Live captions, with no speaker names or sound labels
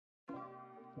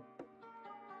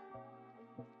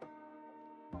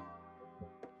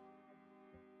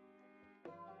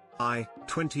I,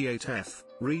 28F,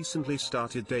 recently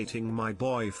started dating my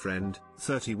boyfriend,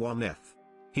 31F.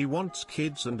 He wants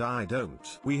kids and I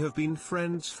don't. We have been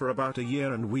friends for about a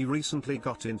year and we recently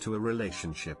got into a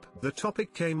relationship. The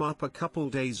topic came up a couple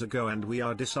days ago and we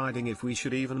are deciding if we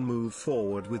should even move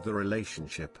forward with the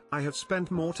relationship. I have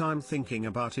spent more time thinking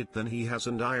about it than he has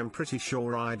and I am pretty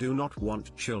sure I do not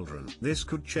want children. This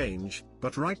could change,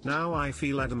 but right now I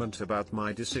feel adamant about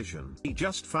my decision. He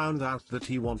just found out that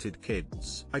he wanted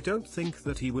kids. I don't think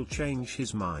that he will change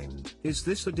his mind. Is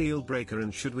this a deal breaker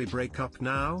and should we break up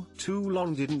now? Too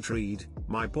long didn't read.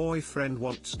 My boyfriend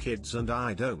wants kids and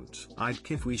I don't. I'd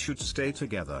if we should stay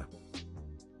together.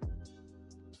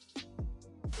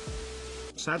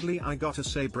 Sadly I gotta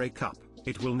say break up.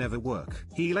 It will never work.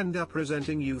 He'll end up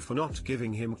resenting you for not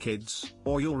giving him kids,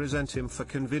 or you'll resent him for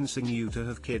convincing you to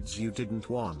have kids you didn't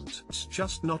want. It's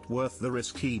just not worth the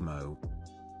risk, emo.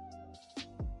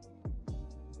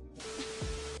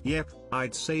 Yep,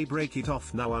 I'd say break it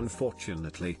off now.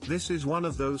 Unfortunately, this is one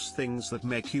of those things that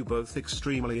make you both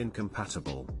extremely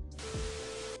incompatible.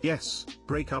 Yes,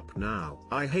 break up now.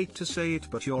 I hate to say it,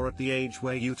 but you're at the age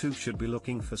where you two should be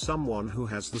looking for someone who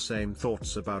has the same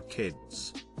thoughts about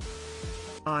kids.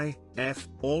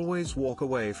 Always walk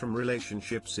away from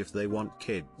relationships if they want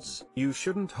kids. You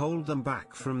shouldn't hold them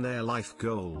back from their life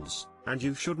goals, and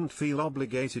you shouldn't feel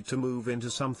obligated to move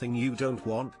into something you don't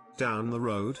want down the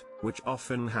road, which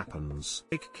often happens.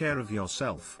 Take care of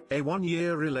yourself. A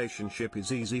one-year relationship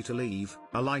is easy to leave,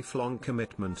 a lifelong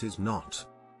commitment is not.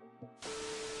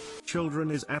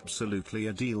 Children is absolutely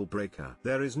a deal breaker.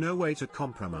 There is no way to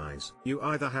compromise. You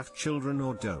either have children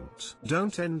or don't.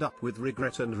 Don't end up with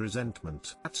regret and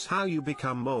resentment. That's how you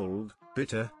become old,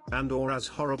 bitter, and/or as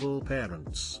horrible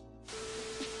parents.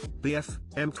 BF,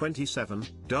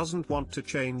 M27, doesn't want to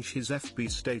change his FB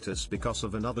status because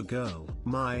of another girl.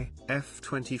 My,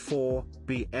 F24,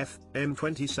 BF,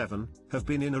 M27, have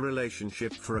been in a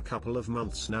relationship for a couple of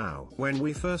months now. When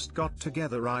we first got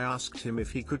together I asked him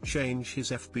if he could change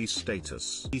his FB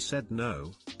status. He said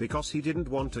no, because he didn't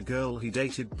want a girl he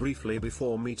dated briefly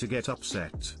before me to get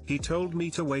upset. He told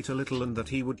me to wait a little and that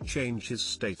he would change his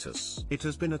status. It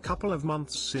has been a couple of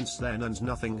months since then and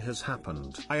nothing has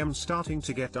happened. I am starting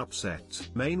to get upset,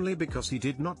 mainly because he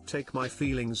did not take my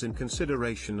feelings in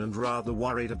consideration and rather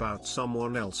worried about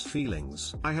someone else's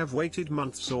feelings. I have waited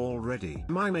months already.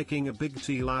 Am I making a big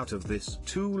deal out of this?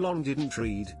 Too long didn't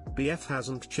read. BF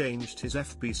hasn't changed his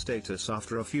FB status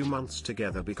after a few months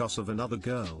together because of another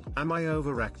girl. Am I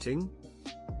overacting?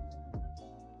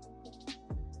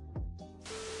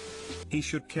 He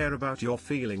should care about your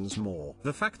feelings more.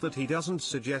 The fact that he doesn't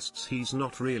suggests he's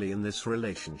not really in this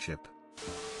relationship.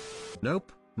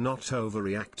 Nope. Not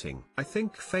overreacting. I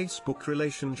think Facebook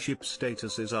relationship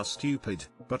statuses are stupid,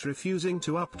 but refusing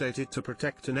to update it to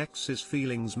protect an ex's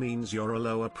feelings means you're a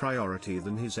lower priority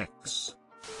than his ex.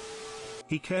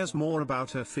 He cares more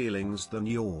about her feelings than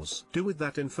yours. Do with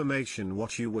that information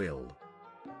what you will.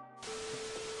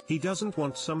 He doesn't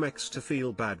want some ex to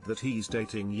feel bad that he's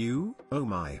dating you. Oh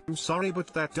my. I'm sorry,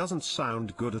 but that doesn't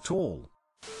sound good at all.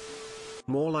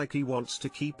 More like he wants to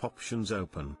keep options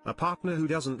open. A partner who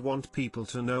doesn't want people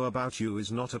to know about you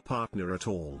is not a partner at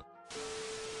all.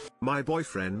 My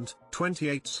boyfriend,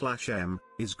 28/M,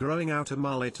 is growing out a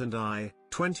mullet and I,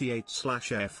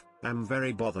 28/F, am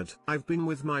very bothered. I've been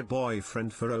with my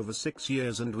boyfriend for over 6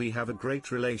 years and we have a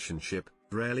great relationship,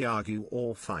 rarely argue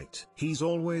or fight. He's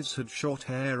always had short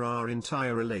hair our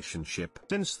entire relationship.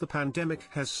 Since the pandemic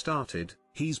has started,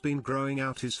 he's been growing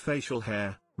out his facial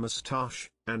hair,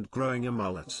 mustache, and growing a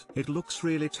mullet. It looks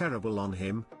really terrible on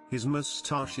him. His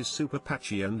mustache is super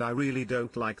patchy and I really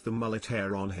don't like the mullet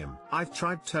hair on him. I've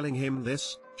tried telling him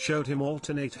this, showed him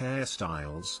alternate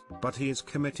hairstyles, but he is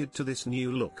committed to this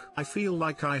new look. I feel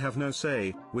like I have no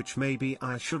say, which maybe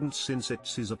I shouldn't since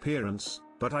it's his appearance,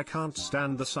 but I can't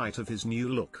stand the sight of his new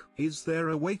look. Is there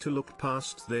a way to look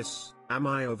past this? Am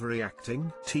I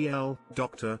overreacting? TL,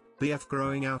 Dr. BF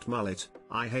growing out mullet,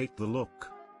 I hate the look.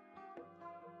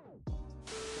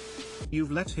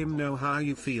 You've let him know how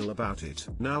you feel about it.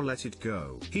 Now let it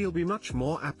go. He'll be much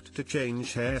more apt to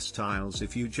change hairstyles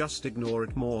if you just ignore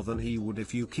it more than he would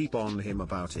if you keep on him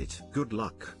about it. Good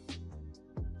luck.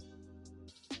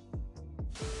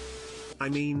 I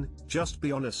mean, just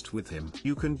be honest with him.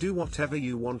 You can do whatever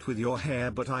you want with your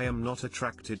hair, but I am not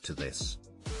attracted to this.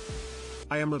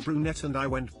 I am a brunette and I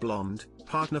went blonde.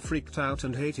 Partner freaked out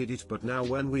and hated it, but now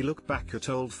when we look back at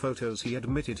old photos he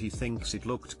admitted he thinks it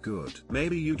looked good.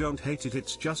 Maybe you don't hate it,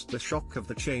 it's just the shock of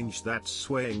the change that's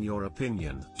swaying your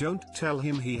opinion. Don't tell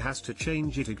him he has to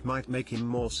change it, it might make him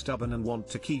more stubborn and want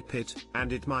to keep it,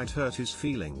 and it might hurt his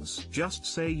feelings. Just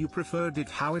say you preferred it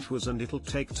how it was and it'll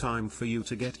take time for you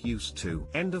to get used to.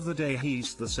 End of the day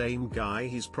he's the same guy,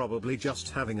 he's probably just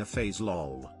having a phase,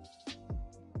 lol.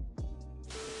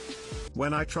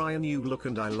 When I try a new look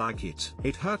and I like it,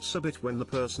 it hurts a bit when the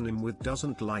person I'm with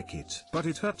doesn't like it. But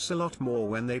it hurts a lot more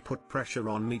when they put pressure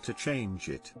on me to change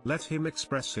it. Let him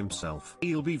express himself.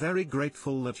 He'll be very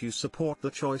grateful that you support the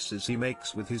choices he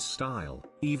makes with his style,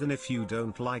 even if you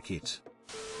don't like it.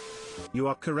 You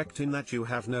are correct in that you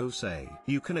have no say.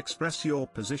 You can express your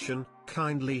position,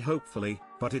 kindly hopefully,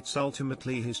 but it's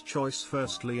ultimately his choice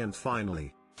firstly and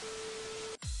finally.